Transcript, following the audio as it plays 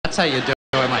That's how you do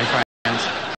it, my friends.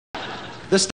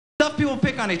 The stuff people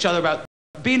pick on each other about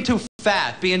being too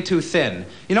fat, being too thin.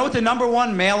 You know what the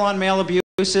 #1 male-on-male abuse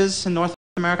is in North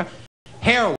America?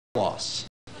 Hair loss.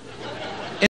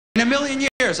 In a million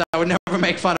years, I would never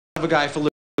make fun of a guy for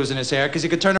losing his hair because he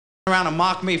could turn around and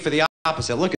mock me for the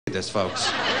opposite. Look at this,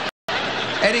 folks.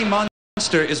 Eddie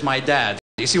Munster is my dad.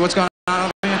 You see what's going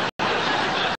on over here?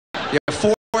 You have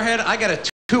 4 head? I got a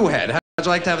 2 head. How'd you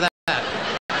like to have that?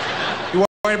 You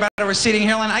worried about a receding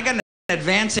hairline? I got an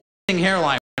advancing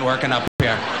hairline working up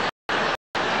here.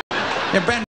 Yeah,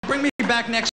 Ben, bring me back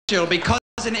next year. It'll be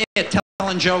Cousin It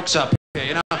telling jokes up here,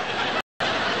 you know?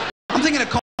 I'm thinking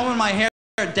of combing my hair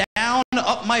down,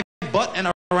 up my butt,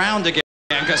 and around again,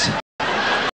 because...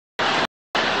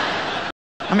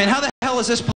 I mean, how the hell is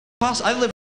this possible? I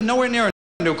live nowhere near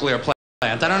a nuclear plant.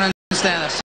 I don't understand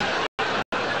this.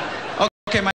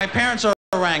 Okay, my parents are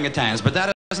orangutans, but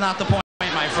that is not the point,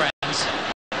 my friend.